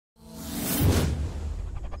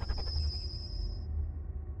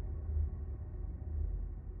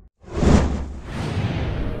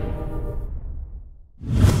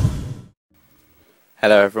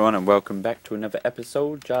Hello everyone and welcome back to another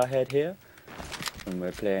episode. Jarhead here, and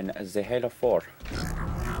we're playing the Halo 4.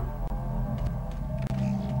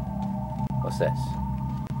 What's this?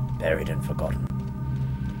 Buried and forgotten.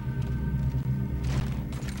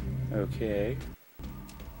 Okay.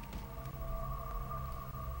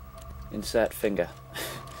 Insert finger.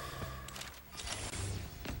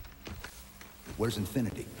 Where's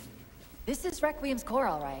Infinity? This is Requiem's core,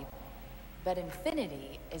 all right. But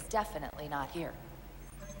Infinity is definitely not here.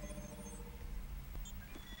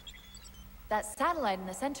 That satellite in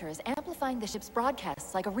the center is amplifying the ship's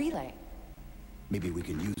broadcasts like a relay. Maybe we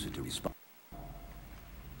can use it to respond.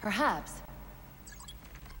 Perhaps.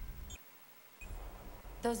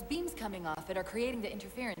 Those beams coming off it are creating the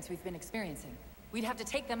interference we've been experiencing. We'd have to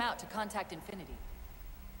take them out to contact Infinity.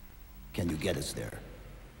 Can you get us there?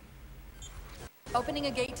 Opening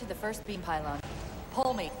a gate to the first beam pylon.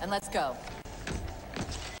 Pull me, and let's go.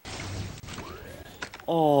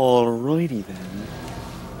 Alrighty then.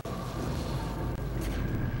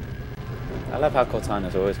 I love how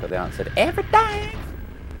Cortana's always got the answer to everything!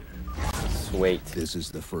 Sweet. This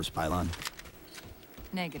is the first pylon?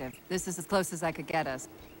 Negative. This is as close as I could get us.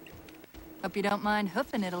 Hope you don't mind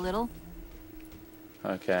hoofing it a little.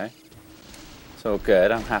 Okay. It's all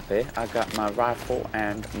good, I'm happy. I got my rifle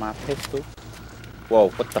and my pistol. Whoa,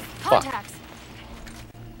 what the fuck? Contacts!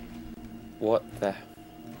 What the...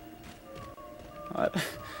 What?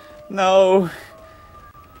 No!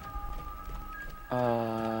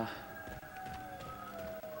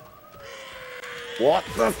 What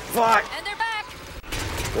the fuck? And they're back!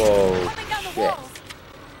 Whoa. Coming down the Shit. walls!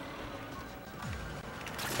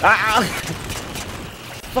 Ah!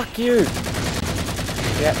 Fuck you!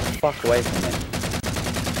 Get the fuck away from me.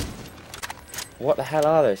 What the hell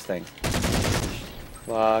are those things?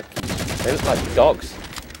 Fuck. They look like dogs.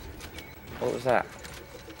 What was that?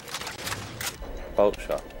 Bolt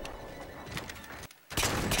shot.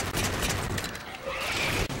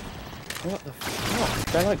 What the fuck?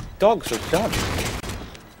 They're like dogs with guns.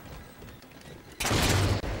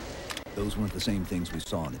 Those weren't the same things we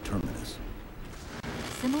saw in the terminus.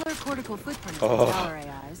 Similar cortical footprints Oh. to our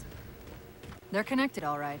AIs. They're connected,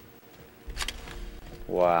 all right.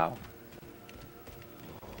 Wow.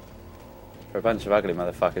 For a bunch of ugly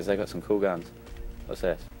motherfuckers, they got some cool guns. What's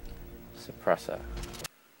this? Suppressor.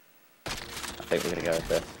 I think we're gonna go with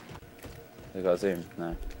this. We've got zoom.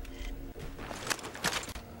 No.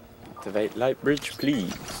 Activate light bridge,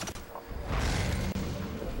 please.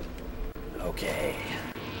 Okay.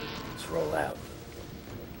 Let's roll out.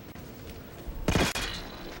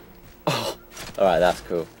 Oh! Alright, that's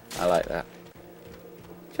cool. I like that.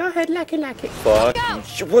 Jarhead, like it. Fucking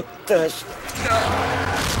sh- what the sh-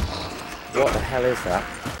 What the hell is that?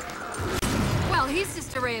 Well, he's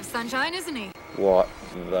just a ray of sunshine, isn't he? What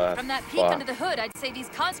the From that peek fuck? under the hood, I'd say these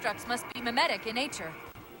constructs must be mimetic in nature.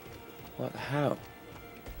 What the hell?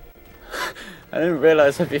 I didn't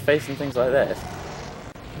realise I'd be facing things like this.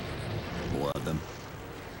 More of them.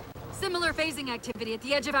 Similar phasing activity at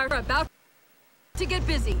the edge of our about to get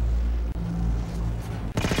busy.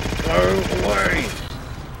 Go away!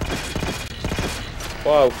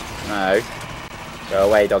 Whoa. No. Go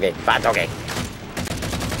away, doggy. Bad doggy.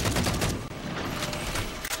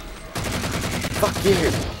 Fuck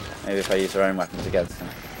you! Maybe if I use their own weapons against them.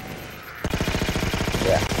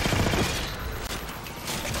 Yeah.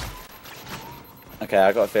 Okay,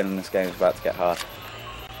 I got a feeling this game is about to get hard.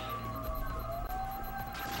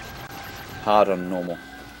 Hard on normal.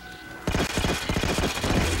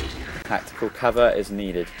 Tactical cover is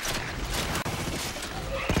needed.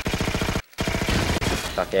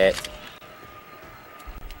 Fuck it.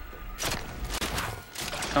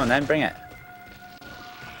 Come on then, bring it.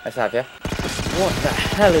 Let's have you. What the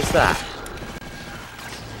hell is that?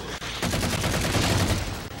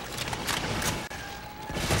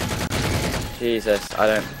 Jesus, I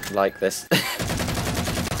don't like this.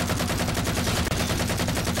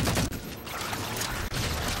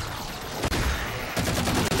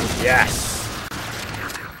 Yes!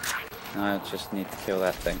 I just need to kill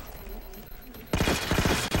that thing.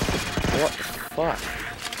 What the fuck?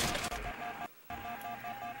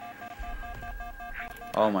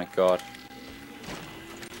 Oh my god.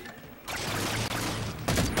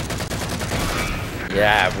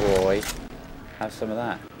 Yeah, boy. Have some of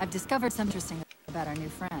that. I've discovered something interesting about our new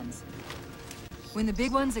friends. When the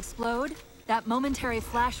big ones explode, that momentary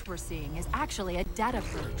flash we're seeing is actually a data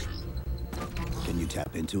purge. Can you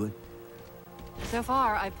tap into it? So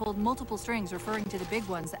far, I've pulled multiple strings referring to the big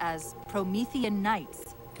ones as Promethean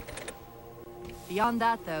Knights. Beyond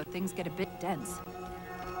that, though, things get a bit dense.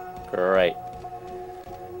 Great.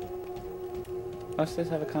 What's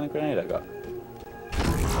this other kind of grenade I got?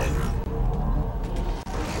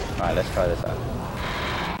 Right, let's try this out.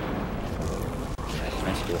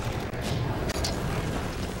 Missed you.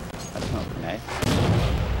 That's not a grenade.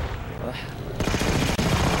 What the hell?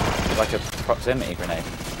 It's like a proximity grenade.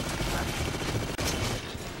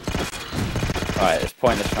 Alright, it's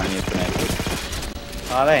pointless trying to use grenades.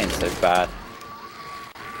 Oh, they ain't so bad.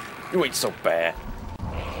 You ain't so bad.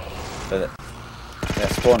 But their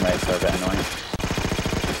spawn rates are a bit annoying.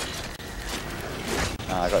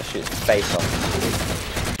 Oh, I got to shoot his face off.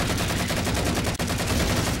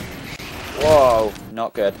 Whoa,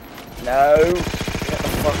 not good. No! Get the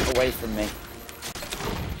fuck away from me.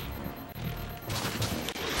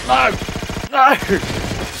 No! No!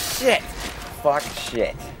 Shit! Fuck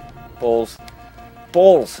shit. Balls.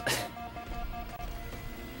 Balls!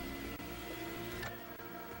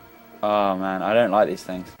 Oh man, I don't like these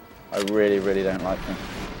things. I really, really don't like them.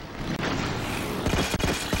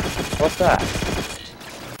 What's that?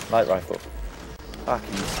 Light rifle.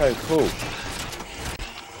 Fucking so cool.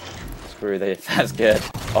 Screw this, that's good.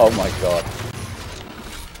 Oh my god.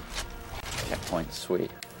 Checkpoint,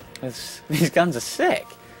 sweet. These guns are sick.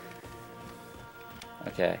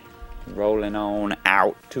 Okay. Rolling on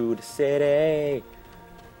out to the city.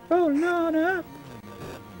 Rolling on up.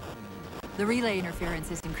 The relay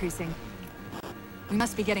interference is increasing. We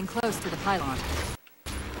must be getting close to the pylon.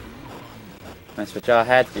 Mess with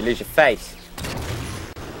Jarhead, you lose your face.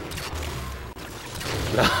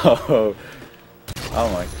 Oh, oh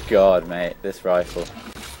my god, mate, this rifle.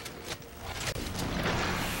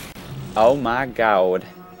 Oh my god.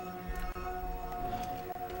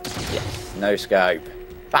 Yes, no scope.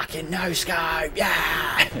 Back in no scope,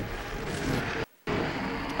 yeah!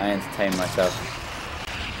 I entertain myself.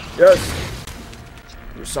 Yes!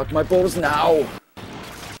 You suck my balls now!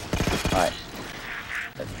 Right.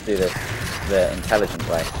 Let's do this the intelligent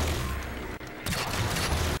way.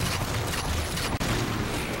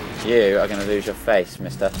 You are going to lose your face,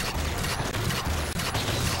 mister.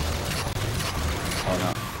 Oh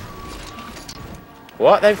no.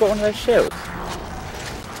 What? They've got one of those shields?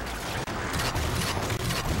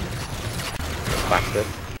 Bastard.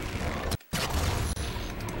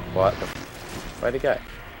 What? Where'd he go?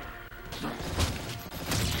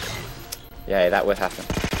 Yeah, that would happen.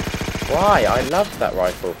 Why? I loved that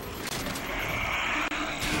rifle.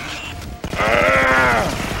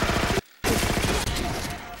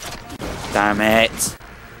 Damn it!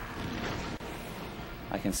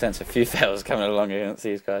 I can sense a few fails coming along against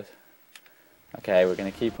these guys. Okay, we're going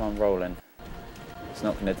to keep on rolling. It's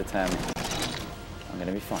not going to deter me. I'm going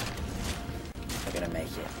to be fine. We're going to make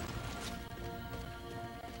it.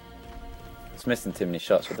 It's missing too many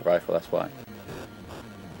shots with the rifle, that's why.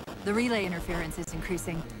 The relay interference is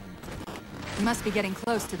increasing. We must be getting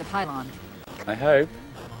close to the pylon. I hope.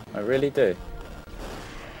 I really do.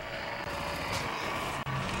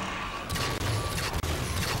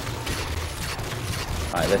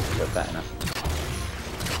 Alright, this is a bit better now.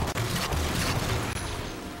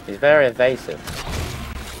 He's very evasive.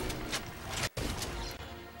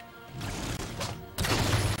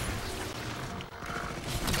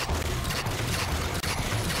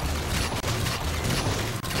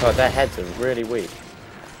 God, their heads are really weak.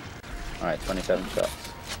 Alright, 27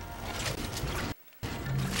 shots.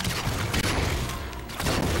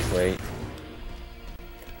 Sweet.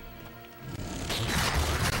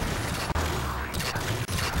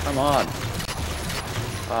 Come on!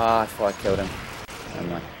 Ah, I thought I killed him. Never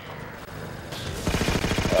mind.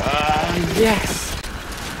 Ah, yes!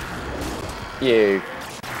 You.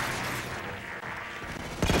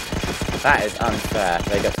 That is unfair.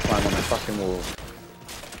 They get to climb on the fucking wall.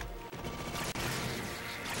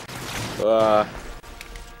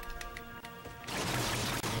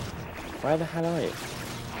 Where the hell are you?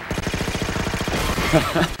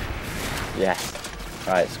 Yes.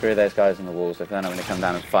 Right, screw those guys on the walls. If they're not going to come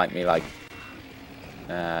down and fight me like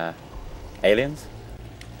aliens.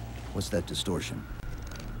 What's that distortion?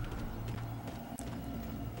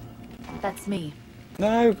 That's me.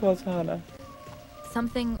 No, Cortana.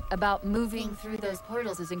 Something about moving through those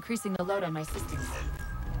portals is increasing the load on my systems.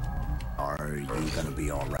 Are you gonna be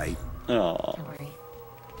all right? Oh. Don't worry.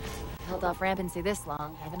 Held off rampancy this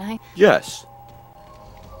long, haven't I? Yes.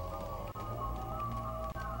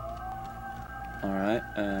 Alright,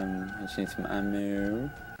 I just need some ammo.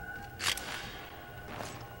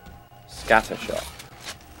 Scatter shot.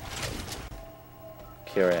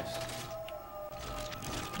 Curious.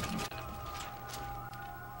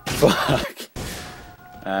 Fuck.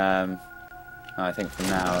 I think for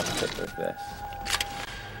now I'll stick with this.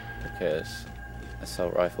 Because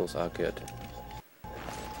assault rifles are good.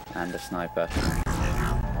 And a sniper.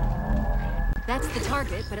 That's the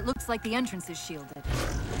target, but it looks like the entrance is shielded.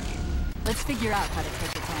 Let's figure out how to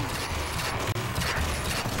take it down.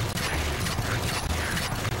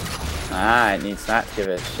 Ah, it needs that to give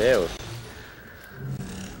it a shield.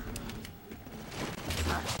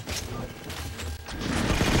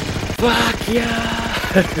 Fuck yeah!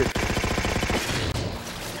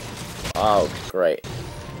 Oh, great.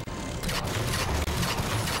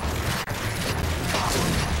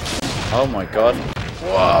 Oh my god.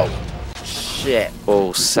 Whoa! Shit.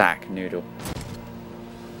 Ball sack noodle.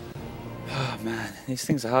 Oh man, these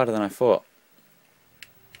things are harder than I thought.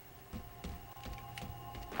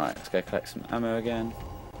 Alright, let's go collect some ammo again.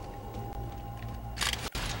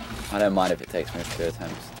 I don't mind if it takes me a few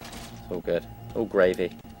attempts. It's all good. All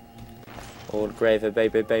gravy. All gravy,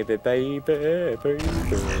 baby, baby, baby, baby, baby,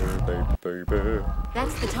 baby.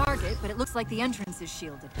 That's the target, but it looks like the entrance is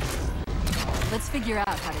shielded. Let's figure out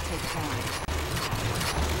how to take it down.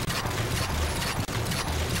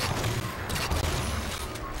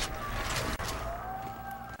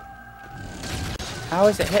 How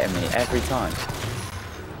is it hitting me every time?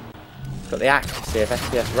 It's got the accuracy of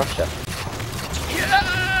FPS Russia.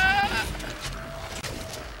 Yeah!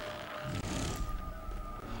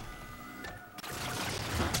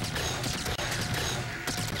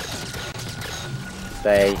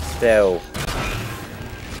 Stay still.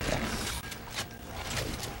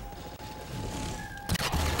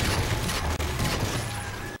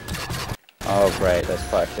 Oh great, there's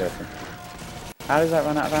quite a few of them. How does that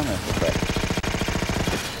run out of ammo so quick?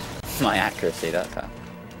 My accuracy, that's how.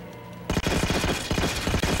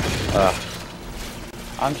 Ugh.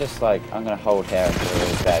 I'm just like, I'm gonna hold here until they're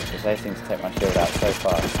all dead, because they seem to take my shield out so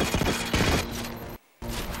fast.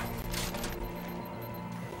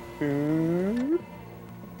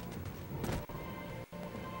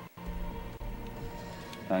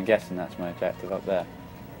 So I'm guessing that's my objective up there.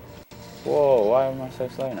 Whoa, why am I so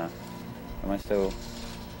slow now? Am I still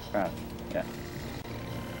crouched? Yeah.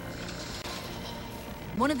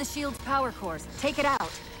 One of the shield's power cores. Take it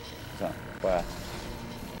out. So, where?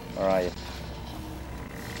 Where are you?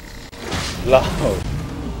 Low!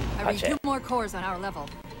 I read 2 more cores on our level.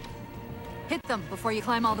 Hit them before you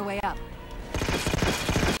climb all the way up.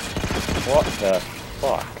 What the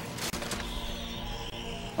fuck?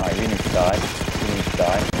 Alright, you need to die. You need to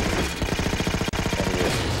die. There he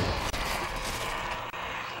is.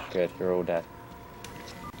 Good, you're all dead.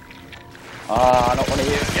 Ah, not one of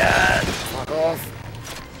you again! Fuck off!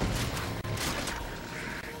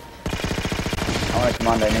 I want to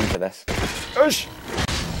commando ninja this. Ush!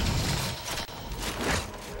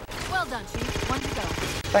 Well done, Chief. One to go.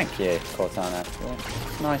 Thank you, Cortana.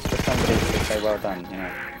 It's nice for somebody to say well done, you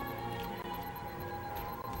know.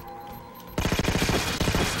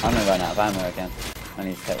 I'm gonna run out of ammo again. I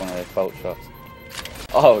need to take one of those bolt shots.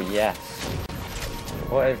 Oh yes!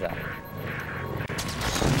 What is that?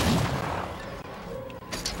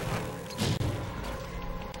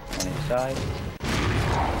 On each side.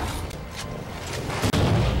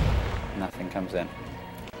 Nothing comes in.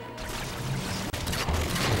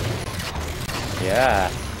 Yeah!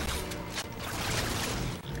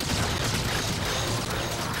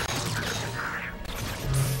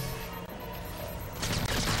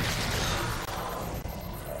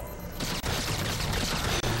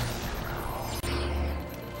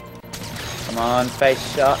 Come on, face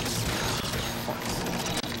shots.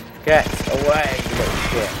 Get away, you little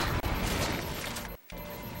shit.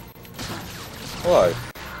 Whoa.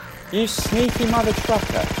 You sneaky mother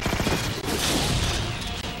trucker.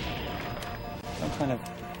 Some kind of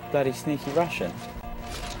bloody sneaky Russian.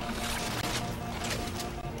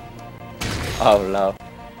 Oh, low.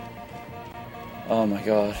 Oh my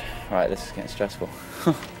god. Right, this is getting stressful.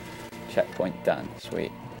 Checkpoint done.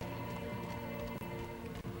 Sweet.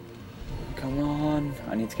 Come on.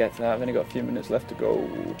 I need to get to that. I've only got a few minutes left to go.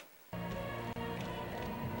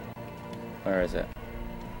 Where is it?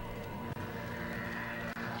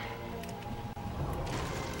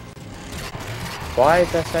 Why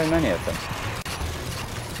is there so many of them?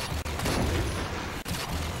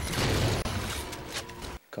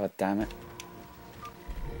 God damn it.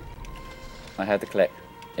 I heard the click.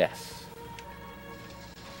 Yes.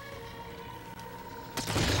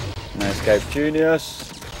 No scope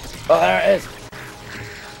genius. Oh, there it is.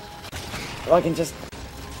 If I can just...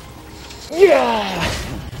 Yeah!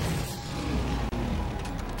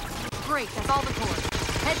 Great, that's all the cores.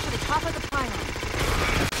 Head for the top of the pylon.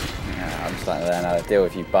 Yeah, I'm starting to learn how to deal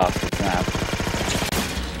with you bastards now.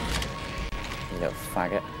 You little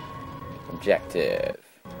faggot. Objective.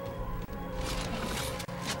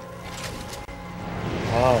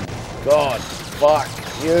 Oh my god, fuck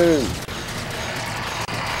you!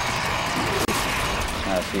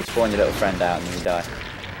 Oh, so you spawn your little friend out and then you die.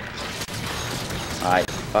 Alright,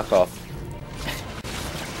 fuck off.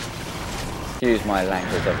 Excuse my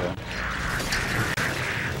language, everyone.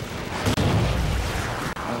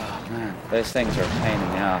 Oh man, those things are a pain in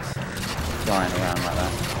the ass. Flying around like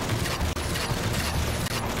that.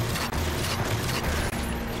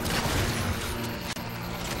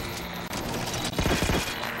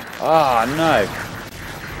 Oh no!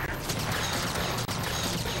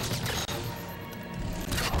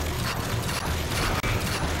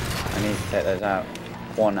 I need to take those out.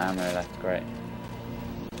 1 ammo left, great.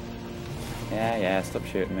 Yeah, stop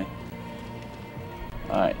shooting me.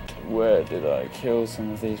 Alright, where did I kill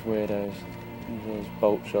some of these weirdos? Those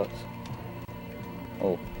bolt shots.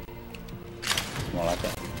 Oh. It's more like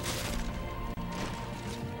it.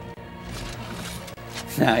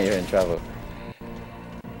 Now you're in trouble.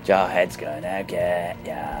 Jarhead's gonna get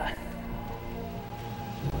ya.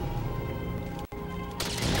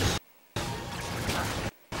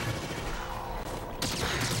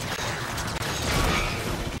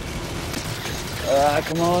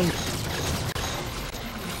 Come on.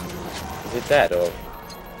 Is it dead or?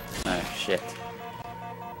 No, shit.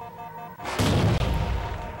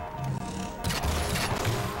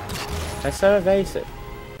 They're so evasive.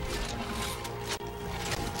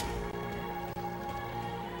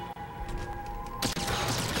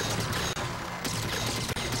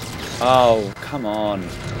 Oh, come on.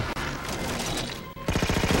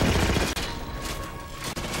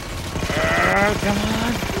 Come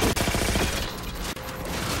on.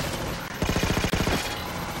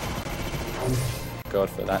 God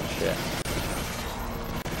for that shit.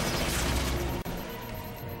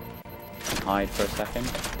 Hide for a second.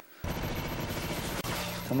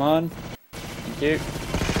 Come on. Thank you.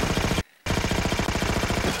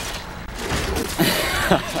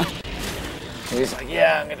 He was like,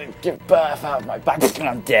 yeah, I'm gonna give birth out of my back and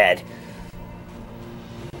I'm dead.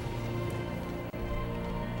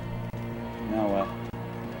 Nowhere.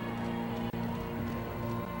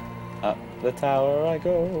 Up the tower I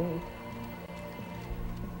go.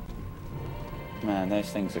 Man, those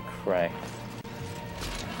things are cray.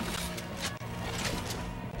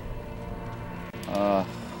 Oh,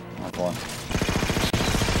 I've won.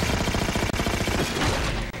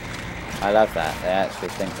 I love that. They actually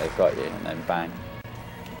think they've got you and then bang.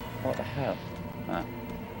 What the hell? Ah.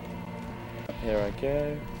 Up here I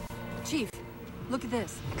go. Chief, look at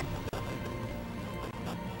this.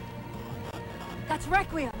 That's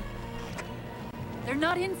Requiem. They're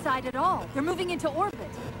not inside at all. They're moving into orbit.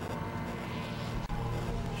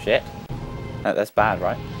 Shit. That's bad,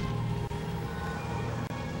 right?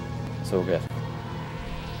 It's all good.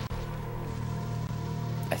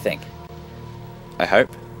 I think. I hope.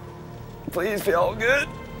 Please be all good.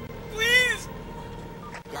 Please.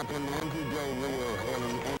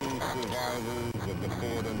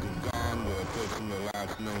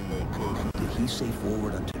 Did he say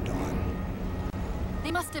forward until dawn?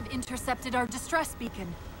 They must have intercepted our distress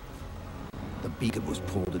beacon. The beacon was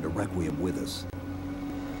pulled into Requiem with us.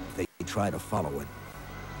 If they try to follow it,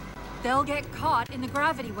 They'll get caught in the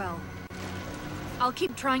gravity well. I'll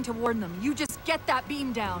keep trying to warn them. You just get that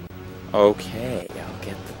beam down. Okay, I'll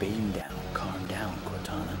get the beam down. Calm down,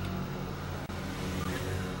 Cortana.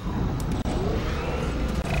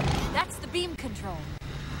 That's the beam control.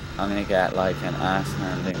 I'm gonna get like an ass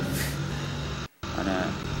handing. I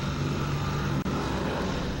know.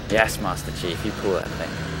 Yes, Master Chief, you pull that thing.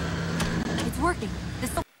 It's working. The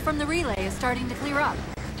smoke from the relay is starting to clear up.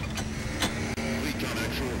 We got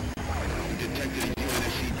actual. We detected a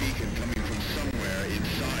UNSC beacon coming from somewhere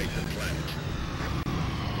inside the planet.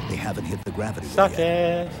 they haven't hit the gravity Suck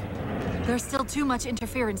yet. it. There's still too much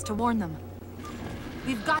interference to warn them.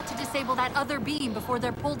 We've got to disable that other beam before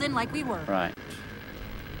they're pulled in like we were. Right.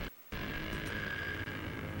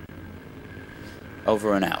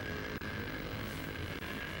 Over and out.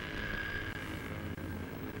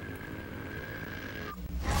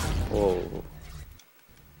 Whoa.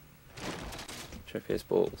 Trip his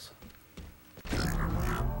balls.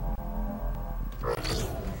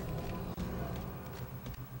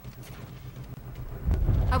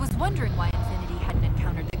 I was wondering why Infinity hadn't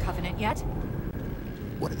encountered the Covenant yet.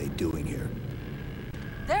 What are they doing here?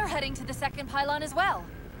 They're heading to the second pylon as well.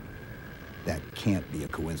 That can't be a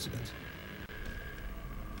coincidence.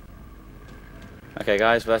 Okay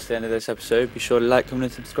guys, well, that's the end of this episode. Be sure to like,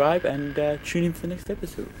 comment and subscribe and tune in for the next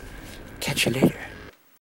episode. Catch you later.